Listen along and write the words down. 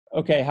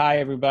Okay, hi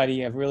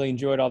everybody. I've really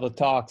enjoyed all the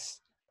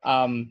talks.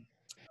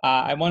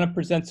 I want to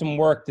present some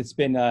work that's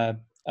been a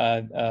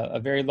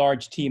very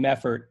large team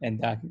effort,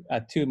 and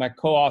two of my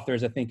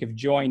co-authors I think have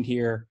joined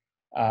here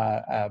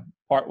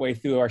partway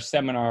through our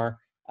seminar.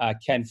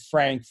 Ken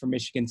Frank from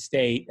Michigan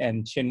State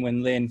and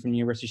Qinyun Lin from the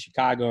University of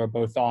Chicago are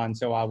both on,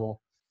 so I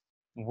will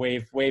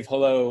wave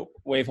hello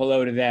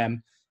to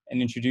them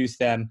and introduce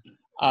them.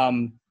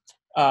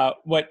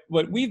 What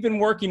we've been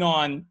working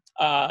on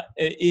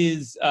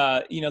is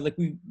like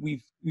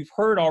we've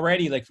heard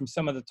already, like from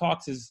some of the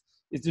talks, is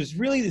there's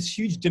really this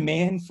huge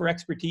demand for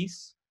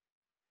expertise,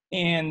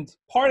 and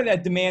part of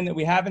that demand that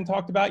we haven't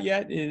talked about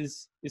yet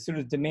is sort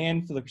of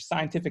demand for the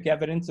scientific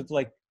evidence of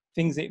like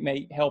things that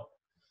may help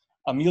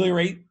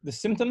ameliorate the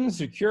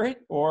symptoms or cure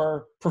it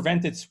or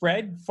prevent its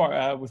spread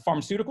with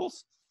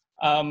pharmaceuticals.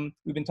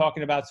 We've been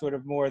talking about sort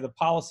of more of the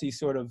policy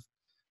sort of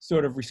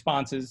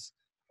responses.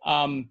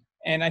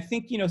 And I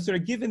think, sort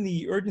of given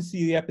the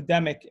urgency of the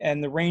epidemic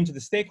and the range of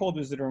the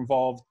stakeholders that are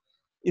involved,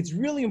 it's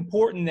really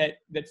important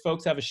that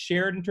folks have a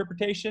shared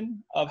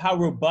interpretation of how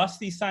robust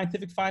these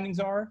scientific findings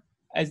are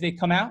as they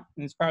come out,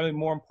 and it's probably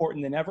more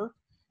important than ever.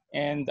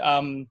 And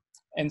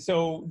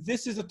so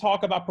this is a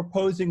talk about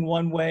proposing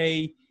one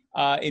way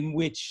in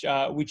which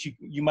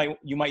you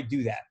might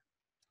do that.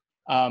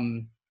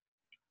 And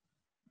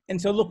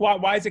so look,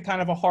 why is it kind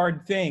of a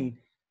hard thing?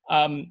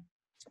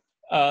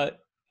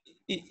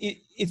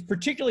 It's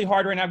particularly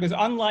hard right now because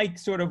unlike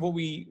sort of what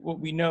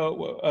we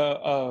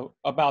know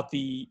about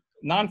the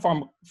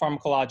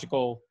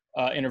non-pharmacological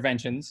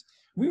interventions,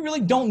 we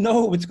really don't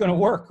know what's going to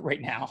work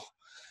right now.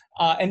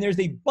 And there's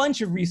a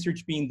bunch of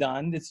research being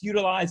done that's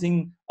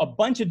utilizing a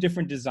bunch of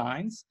different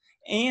designs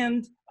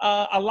and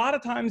a lot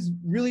of times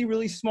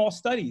really small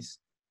studies.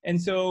 And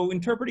so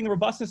interpreting the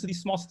robustness of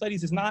these small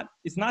studies is not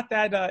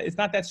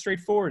that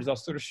straightforward, as I'll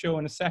sort of show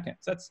in a second.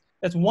 So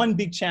that's one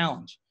big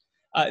challenge.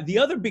 The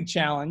other big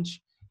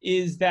challenge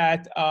is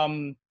that,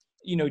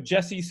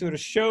 Jesse sort of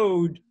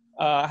showed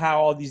how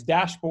all these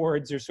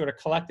dashboards are sort of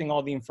collecting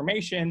all the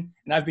information,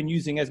 and I've been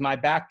using as my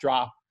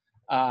backdrop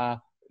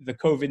the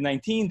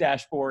COVID-19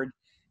 dashboard.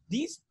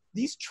 These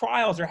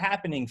trials are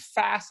happening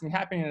fast and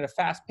happening at a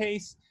fast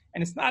pace,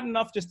 and it's not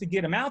enough just to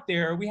get them out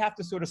there. We have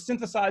to sort of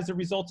synthesize the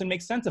results and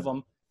make sense of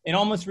them in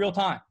almost real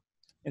time.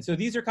 And so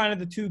these are kind of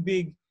the two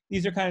big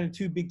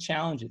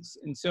challenges.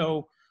 And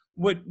so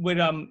what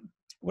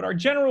our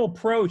general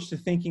approach to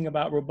thinking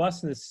about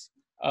robustness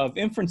of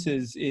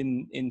inferences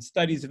in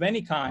studies of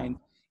any kind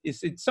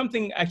is it's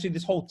something actually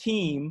this whole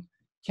team,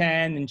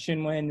 Ken and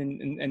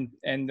Qinyun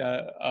and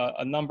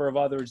a number of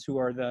others who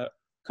are the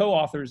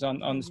co-authors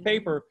on this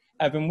paper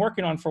have been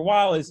working on for a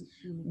while, is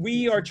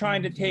we are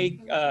trying to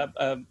take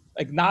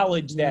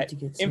acknowledge that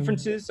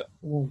inferences.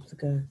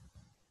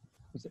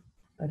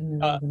 I don't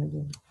know what I'm gonna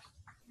do.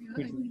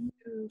 I need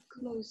to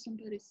close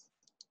somebody's.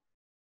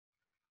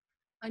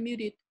 I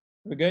muted.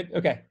 We're good?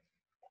 Okay.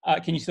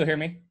 Can you still hear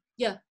me?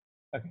 Yeah.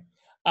 Okay.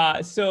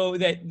 So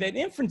that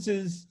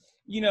inferences,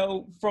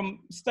 from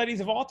studies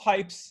of all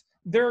types,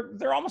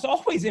 they're almost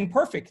always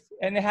imperfect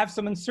and they have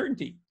some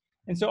uncertainty.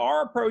 And so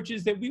our approach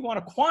is that we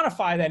want to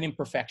quantify that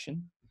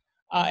imperfection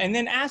and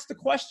then ask the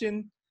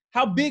question,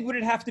 how big would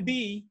it have to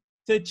be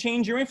to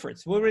change your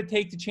inference? What would it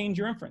take to change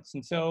your inference?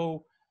 And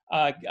so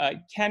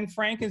Ken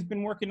Frank has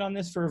been working on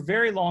this for a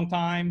very long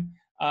time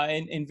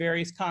in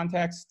various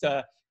contexts.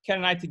 Ken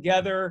and I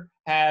together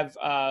have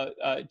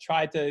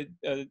tried to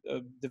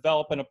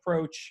develop an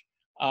approach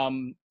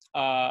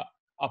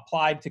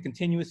applied to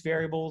continuous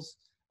variables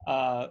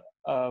of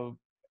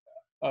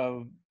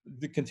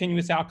the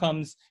continuous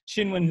outcomes.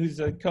 Qinyun, who's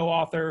a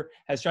co-author,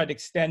 has tried to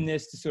extend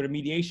this to sort of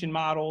mediation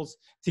models.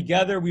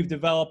 Together, we've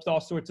developed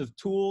all sorts of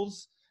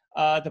tools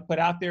to put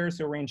out there.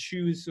 So Ran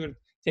Shu's sort of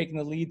taking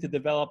the lead to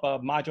develop a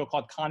module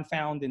called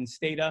Confound in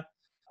Stata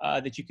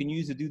that you can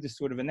use to do this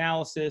sort of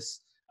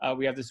analysis.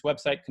 We have this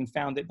website,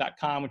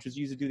 confoundit.com, which was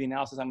used to do the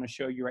analysis I'm going to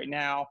show you right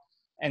now,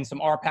 and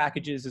some R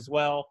packages as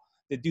well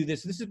that do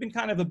this. So this has been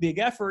kind of a big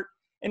effort,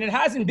 and it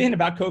hasn't been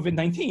about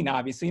COVID-19,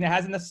 obviously, and it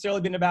hasn't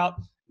necessarily been about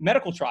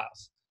medical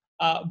trials.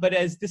 But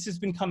as this has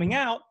been coming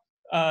out,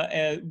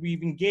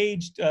 we've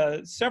engaged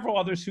several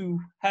others who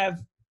have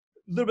a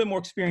little bit more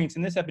experience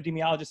in this,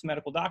 epidemiologists and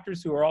medical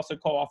doctors who are also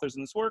co-authors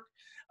in this work,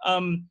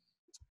 to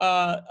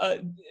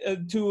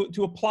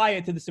apply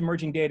it to this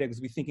emerging data because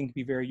we think it can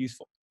be very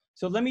useful.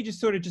 So let me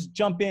just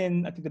jump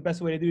in. I think the best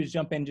way to do it is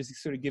jump in, just to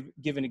sort of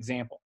give an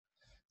example.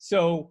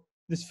 So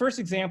this first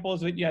example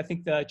is what I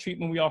think the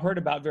treatment we all heard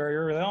about very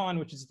early on,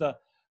 which is the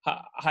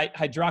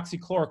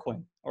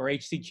hydroxychloroquine, or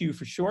HCQ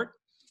for short.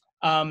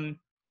 It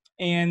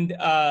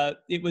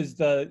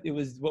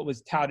was what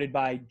was touted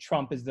by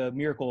Trump as the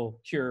miracle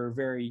cure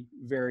very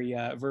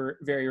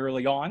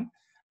early on.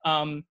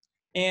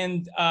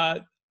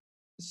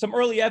 Some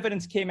early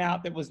evidence came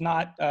out that was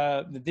not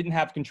that didn't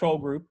have control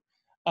group.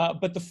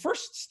 But the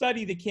first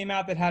study that came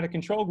out that had a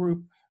control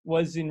group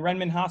was in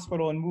Renmin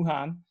Hospital in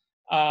Wuhan,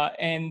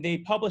 and they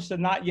published a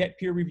not yet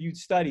peer-reviewed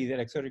study that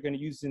I'm sort of going to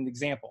use as an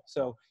example.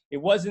 So it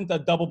wasn't a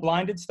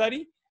double-blinded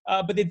study,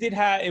 but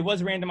it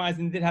was randomized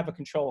and it did have a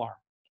control arm.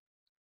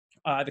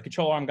 The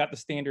control arm got the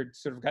standard,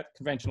 sort of got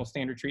conventional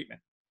standard treatment.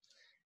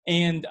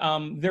 And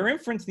the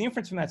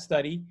inference from that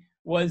study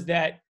was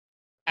that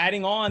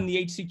adding on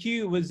the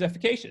HCQ was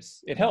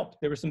efficacious. It helped.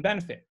 There was some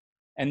benefit.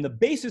 And the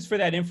basis for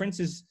that inference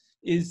is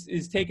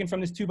taken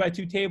from this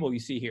 2x2 table you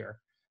see here.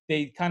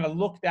 They kind of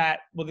looked at,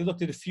 well, they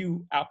looked at a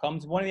few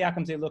outcomes. One of the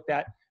outcomes they looked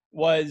at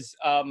was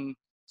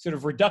sort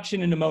of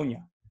reduction in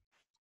pneumonia,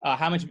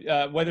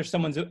 whether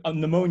someone's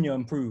pneumonia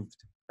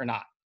improved or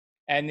not.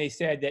 And they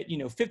said that,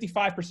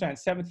 55%,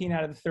 17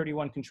 out of the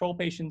 31 control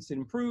patients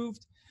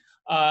improved,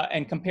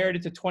 and compared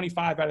it to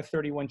 25 out of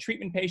 31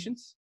 treatment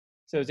patients.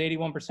 So it was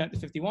 81%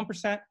 to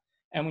 51%.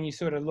 And when you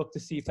sort of look to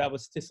see if that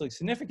was statistically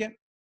significant,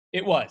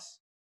 it was.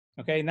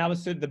 Okay, and that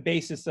was sort of the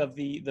basis of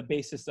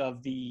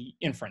the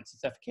inference.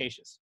 It's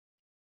efficacious.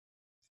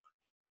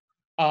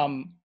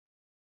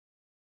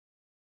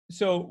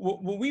 So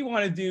what we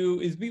want to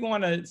do is we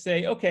want to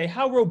say, okay,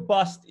 how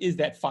robust is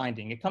that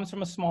finding? It comes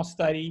from a small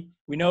study.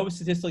 We know it was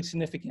statistically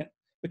significant,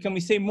 but can we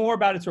say more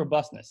about its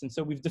robustness? And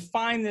so we've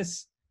defined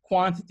this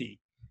quantity.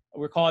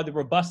 We're calling it the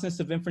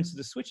robustness of inference to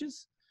the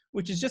switches,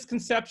 which is just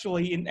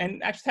conceptually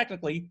and actually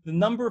technically the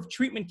number of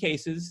treatment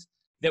cases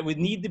that would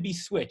need to be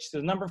switched. So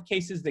the number of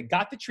cases that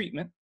got the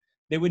treatment,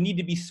 they would need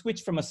to be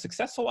switched from a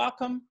successful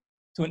outcome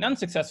to an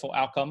unsuccessful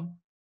outcome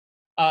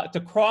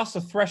to cross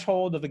a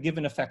threshold of a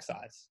given effect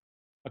size.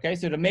 Okay,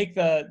 so to make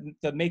the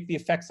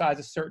effect size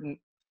a certain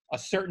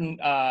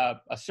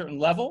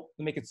level,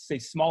 to make it say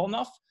small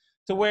enough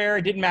to where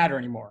it didn't matter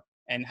anymore.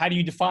 And how do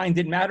you define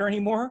didn't matter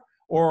anymore?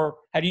 Or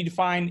how do you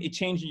define it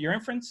changed your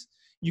inference?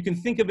 You can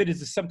think of it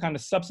as some kind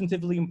of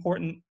substantively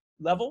important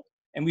level.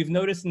 And we've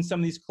noticed in some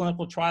of these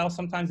clinical trials,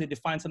 sometimes they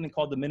define something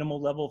called the minimal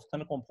level of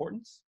clinical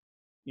importance.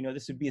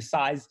 This would be a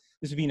size,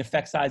 this would be an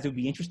effect size that would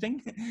be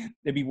interesting.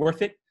 It'd be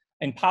worth it.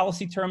 In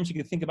policy terms, you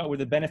can think about where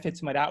the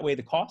benefits might outweigh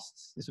the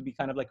costs. This would be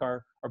kind of like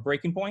our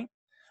breaking point.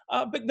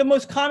 But the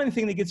most common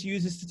thing that gets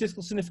used is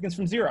statistical significance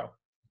from 0.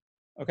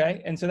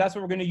 Okay, and so that's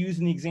what we're going to use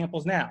in the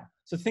examples now.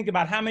 So think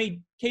about how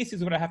many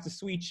cases would I have to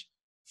switch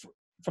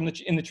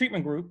in the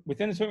treatment group,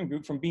 within the treatment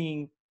group, from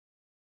being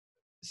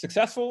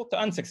successful to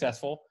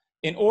unsuccessful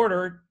in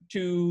order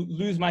to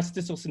lose my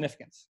statistical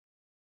significance.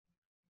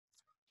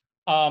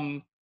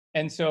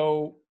 And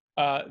so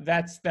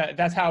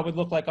that's how it would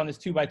look like on this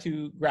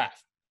 2x2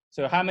 graph.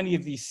 So how many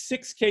of these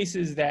 6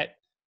 cases that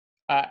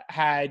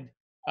had,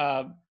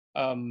 actually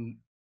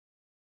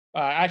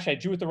I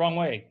drew it the wrong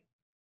way,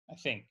 I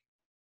think.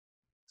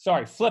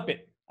 Sorry, flip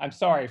it. I'm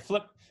sorry,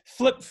 flip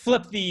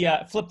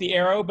the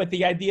arrow, but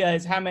the idea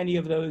is how many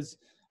of those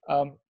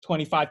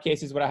 25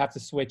 cases would I have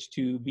to switch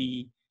to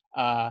be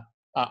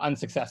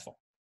unsuccessful?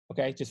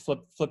 Okay, just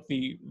flip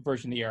the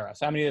version of the arrow.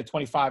 So how many of the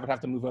 25 would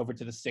have to move over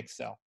to the 6th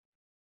cell?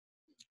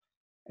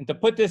 And to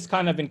put this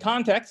kind of in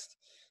context,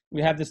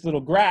 we have this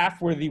little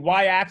graph where the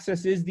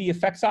y-axis is the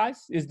effect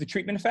size, is the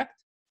treatment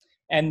effect,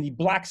 and the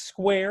black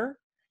square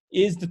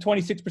is the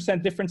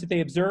 26% difference that they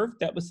observed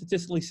that was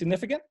statistically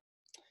significant.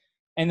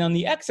 And on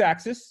the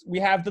x-axis, we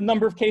have the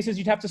number of cases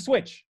you'd have to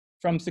switch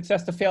from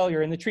success to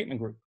failure in the treatment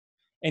group.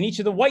 And each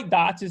of the white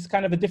dots is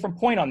kind of a different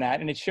point on that,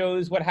 and it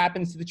shows what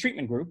happens to the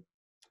treatment group.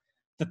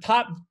 The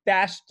top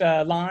dashed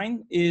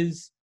line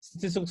is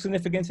statistical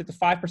significance at the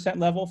 5%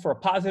 level for a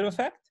positive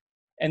effect,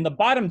 and the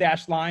bottom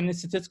dashed line is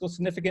statistical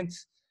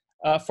significance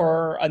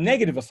for a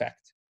negative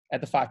effect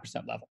at the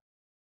 5% level.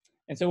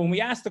 And so when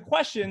we ask the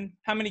question,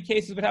 how many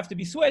cases would have to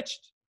be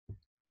switched,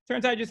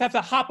 turns out you just have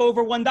to hop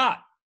over one dot,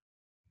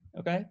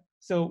 okay?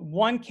 So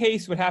one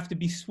case would have to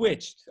be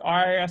switched,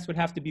 RIS would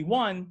have to be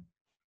 1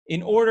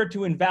 in order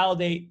to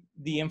invalidate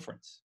the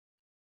inference.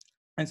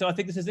 And so I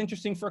think this is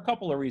interesting for a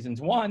couple of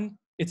reasons. One,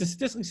 it's a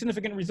statistically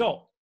significant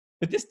result,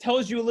 but this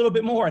tells you a little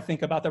bit more, I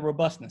think, about the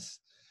robustness,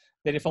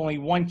 that if only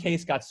one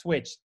case got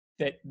switched,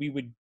 that we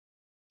would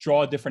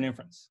draw a different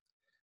inference.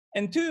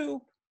 And 2,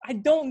 I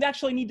don't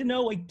actually need to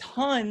know a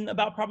ton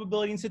about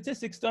probability and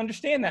statistics to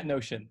understand that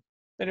notion,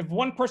 that if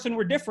one person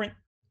were different,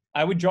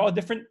 I would draw a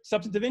different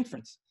substantive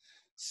inference.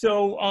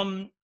 So,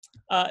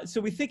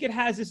 so we think it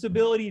has this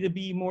ability to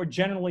be more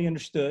generally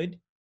understood,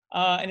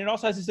 and it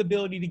also has this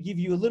ability to give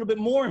you a little bit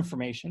more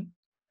information,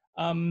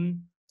 about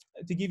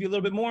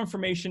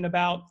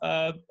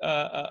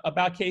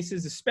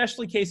cases,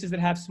 especially cases that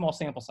have small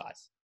sample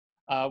size,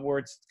 where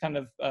it's kind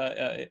of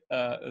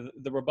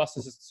the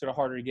robustness is sort of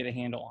harder to get a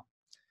handle on.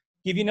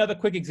 Give you another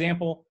quick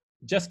example.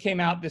 Just came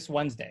out this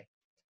Wednesday.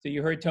 So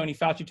you heard Tony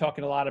Fauci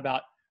talking a lot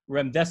about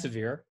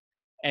remdesivir,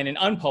 and an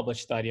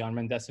unpublished study on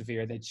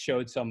remdesivir that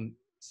showed some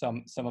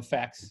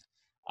effects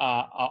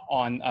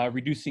on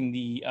reducing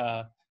the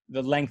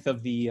length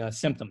of the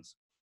symptoms,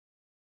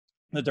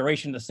 the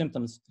duration of the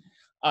symptoms.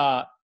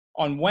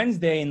 On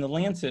Wednesday in The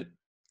Lancet,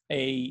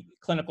 a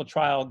clinical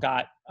trial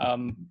got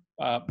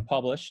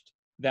published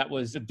that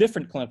was a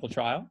different clinical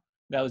trial.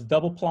 That was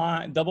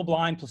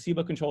double-blind,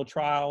 placebo-controlled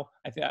trial,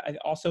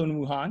 also in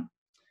Wuhan,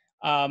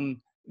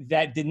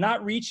 that did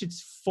not reach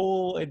its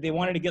full. They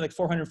wanted to get like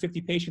 450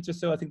 patients or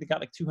so. I think they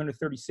got like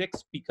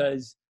 236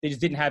 because they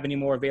just didn't have any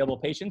more available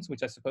patients,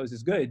 which I suppose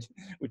is good,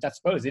 which I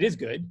suppose it is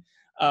good.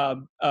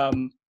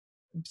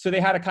 so they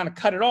had to kind of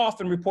cut it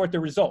off and report the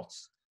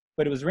results.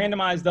 But it was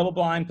randomized,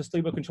 double-blind,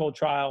 placebo-controlled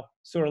trial,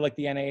 sort of like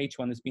the NIH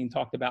one that's being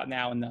talked about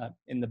now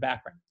in the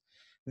background.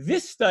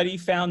 This study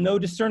found no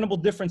discernible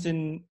difference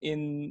in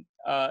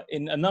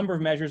a number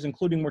of measures,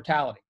 including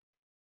mortality.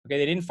 Okay,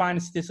 they didn't find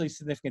a statistically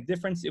significant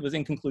difference. It was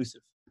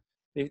inconclusive.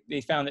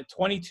 They found that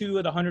 22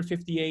 of the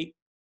 158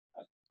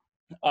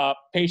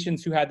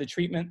 patients who had the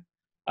treatment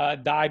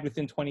died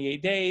within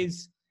 28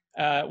 days,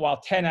 while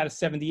 10 out of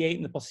 78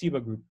 in the placebo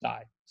group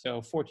died. So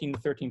 14 to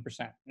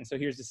 13%. And so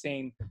here's the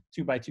same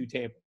 2x2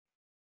 table.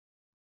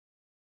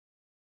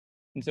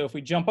 And so if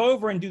we jump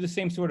over and do the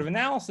same sort of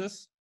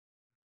analysis,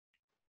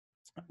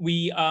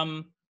 we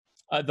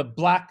the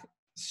black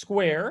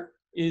square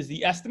is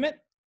the estimate.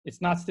 It's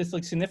not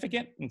statistically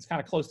significant, and it's kind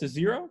of close to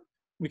 0.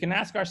 We can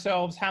ask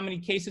ourselves, how many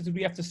cases would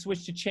we have to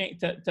switch to change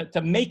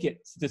to make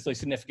it statistically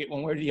significant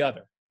one way or the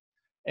other?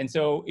 And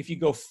so if you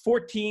go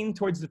 14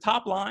 towards the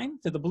top line,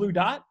 to the blue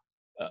dot,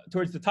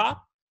 towards the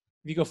top,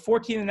 if you go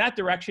 14 in that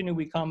direction, it will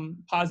become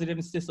positive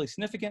and statistically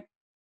significant.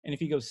 And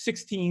if you go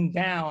 16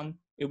 down,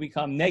 it will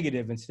become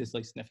negative and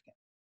statistically significant.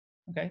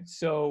 Okay,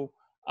 so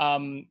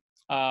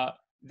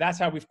that's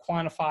how we've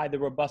quantified the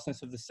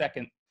robustness of the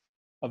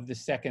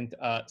second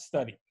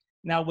study.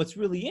 Now, what's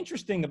really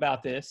interesting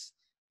about this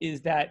is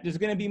that there's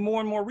going to be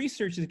more and more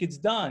research that gets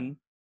done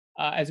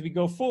as we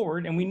go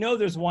forward, and we know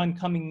there's one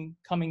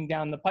coming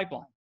down the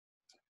pipeline.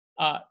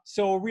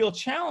 So a real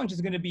challenge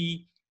is going to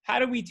be, how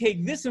do we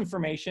take this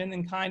information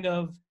and kind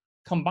of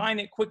combine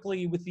it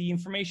quickly with the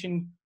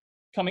information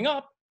coming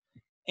up,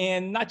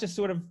 and not just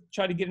sort of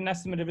try to get an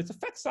estimate of its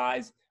effect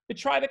size, but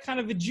try to kind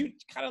of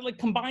like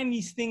combine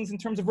these things in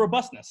terms of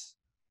robustness.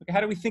 Okay, how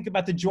do we think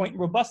about the joint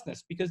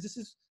robustness? Because this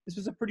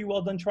was a pretty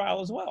well done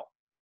trial as well.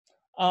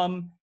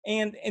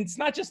 And it's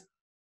not just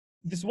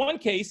this one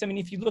case. I mean,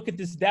 if you look at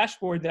this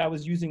dashboard that I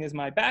was using as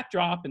my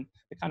backdrop and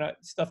the kind of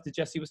stuff that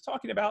Jesse was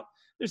talking about,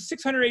 there's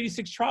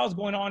 686 trials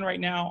going on right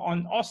now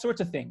on all sorts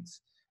of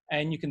things.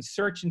 And you can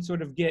search and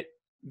sort of get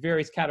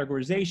various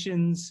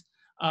categorizations.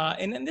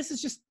 And then this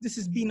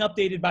is being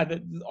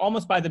updated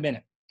almost by the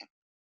minute.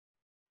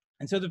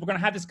 And so that we're going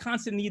to have this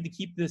constant need to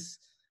keep this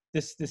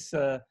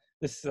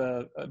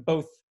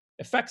both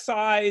effect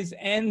size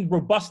and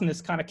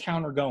robustness kind of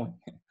counter going.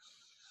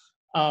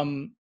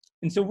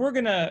 And so we're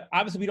going to,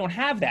 obviously we don't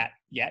have that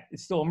yet,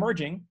 it's still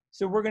emerging.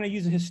 So we're going to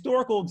use a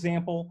historical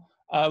example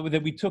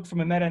that we took from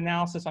a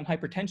meta-analysis on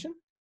hypertension,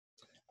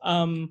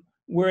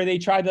 where they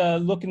tried to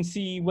look and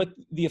see what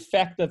the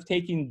effect of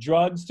taking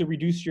drugs to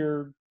reduce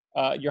your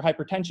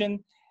hypertension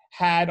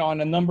had on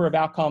a number of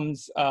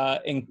outcomes,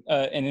 and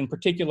in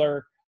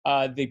particular,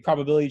 the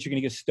probability that you're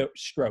going to get a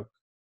stroke.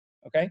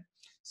 Okay,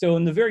 so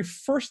in the very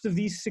first of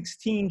these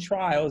 16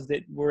 trials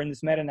that were in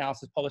this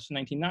meta-analysis published in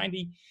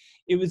 1990,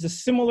 it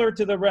was similar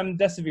to the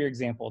remdesivir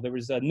example. There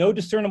was no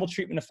discernible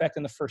treatment effect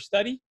in the first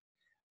study,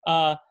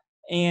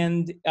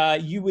 and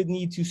you would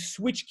need to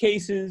switch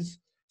cases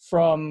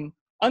from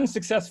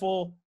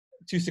unsuccessful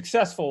to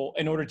successful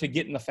in order to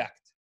get an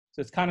effect.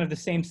 So it's kind of the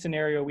same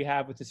scenario we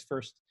have with this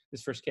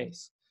first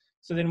case.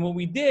 So then what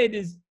we did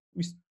is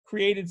we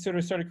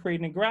started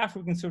creating a graph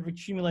where we can sort of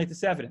accumulate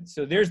this evidence.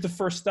 So there's the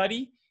first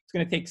study. It's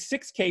going to take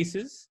 6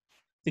 cases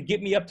to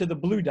get me up to the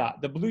blue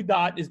dot. The blue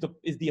dot is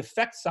the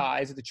effect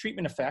size of the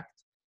treatment effect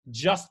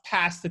just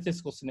past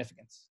statistical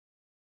significance.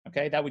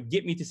 Okay, that would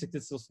get me to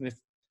statistical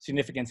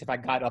significance if I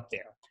got up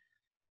there.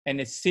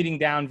 And it's sitting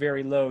down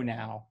very low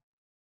now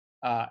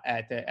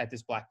at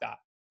this black dot.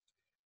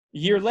 A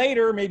year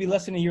later, maybe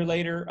less than a year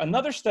later,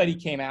 another study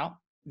came out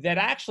that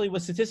actually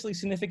was statistically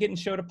significant and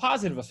showed a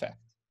positive effect.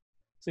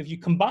 So if you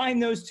combine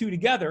those two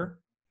together,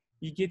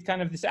 you get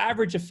kind of this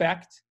average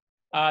effect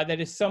that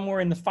is somewhere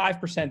in the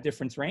 5%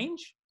 difference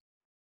range.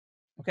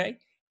 Okay,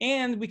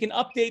 and we can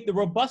update the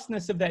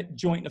robustness of that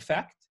joint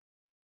effect.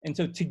 And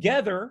so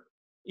together,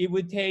 it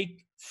would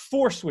take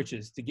 4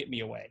 switches to get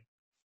me away.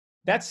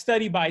 That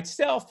study by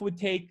itself would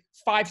take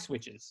 5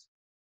 switches.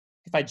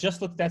 If I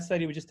just looked at that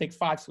study, it would just take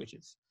 5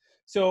 switches.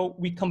 So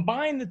we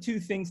combined the two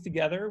things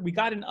together. We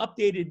got an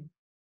updated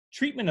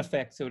treatment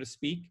effect, so to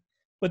speak,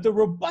 but the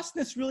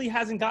robustness really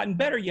hasn't gotten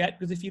better yet,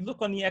 because if you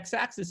look on the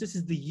x-axis, this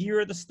is the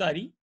year of the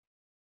study.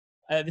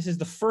 This is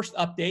the first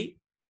update,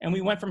 and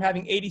we went from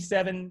having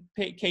 87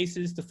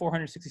 cases to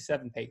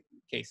 467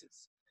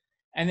 cases.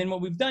 And then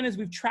what we've done is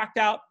we've tracked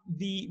out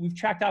the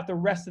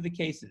rest of the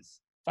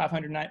cases,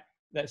 509,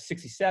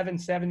 67,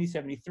 70,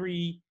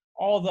 73,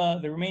 all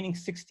the remaining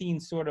 16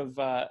 sort of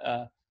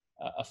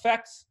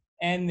effects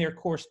and their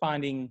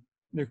corresponding,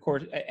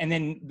 and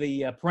then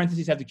the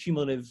parentheses have the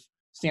cumulative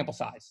sample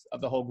size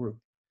of the whole group.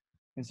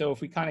 And so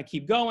if we kind of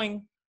keep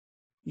going,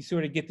 you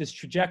sort of get this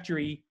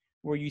trajectory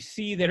where you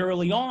see that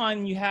early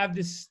on you have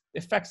this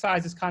effect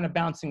size is kind of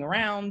bouncing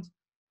around,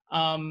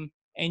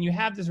 and you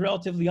have this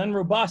relatively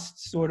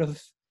unrobust sort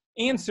of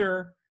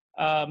answer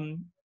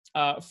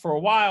for a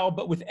while,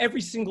 but with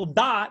every single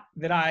dot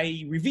that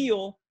I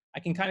reveal, I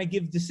can kind of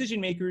give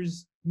decision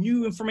makers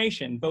new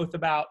information, both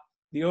about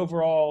the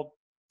overall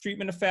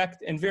treatment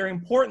effect and, very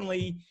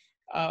importantly,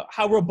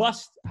 how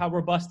robust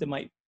it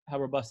might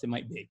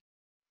be.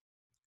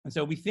 And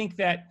so we think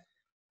that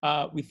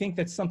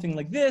something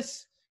like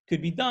this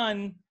could be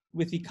done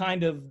with the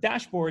kind of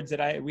dashboards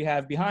that we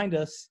have behind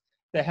us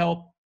to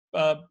help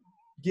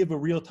give a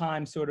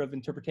real-time sort of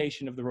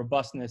interpretation of the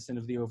robustness and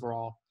of the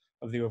overall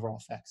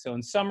effect. So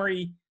in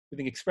summary, we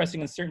think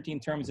expressing uncertainty in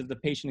terms of the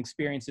patient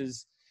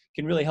experiences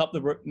can really help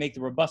make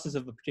the robustness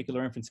of a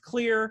particular inference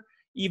clear,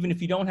 even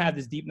if you don't have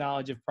this deep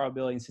knowledge of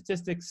probability and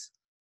statistics.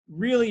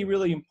 Really,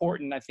 really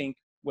important, I think,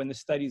 when the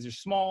studies are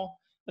small.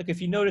 Like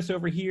if you notice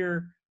over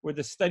here, where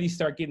the studies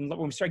when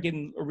we start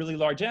getting a really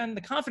large N,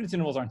 the confidence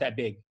intervals aren't that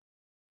big,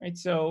 right?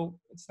 So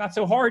it's not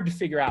so hard to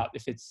figure out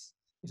if it's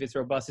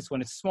robust. It's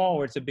when it's small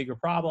where it's a bigger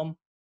problem.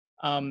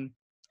 And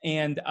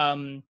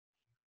then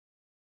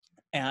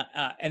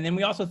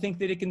we also think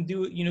that it can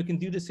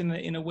do this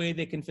in a way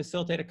that can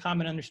facilitate a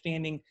common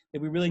understanding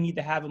that we really need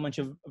to have a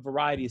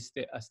variety of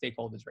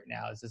stakeholders right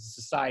now. As a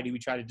society, we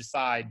try to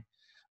decide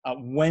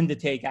when to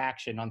take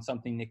action on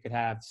something that could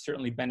have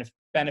certainly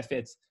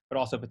benefits, but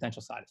also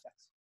potential side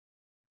effects.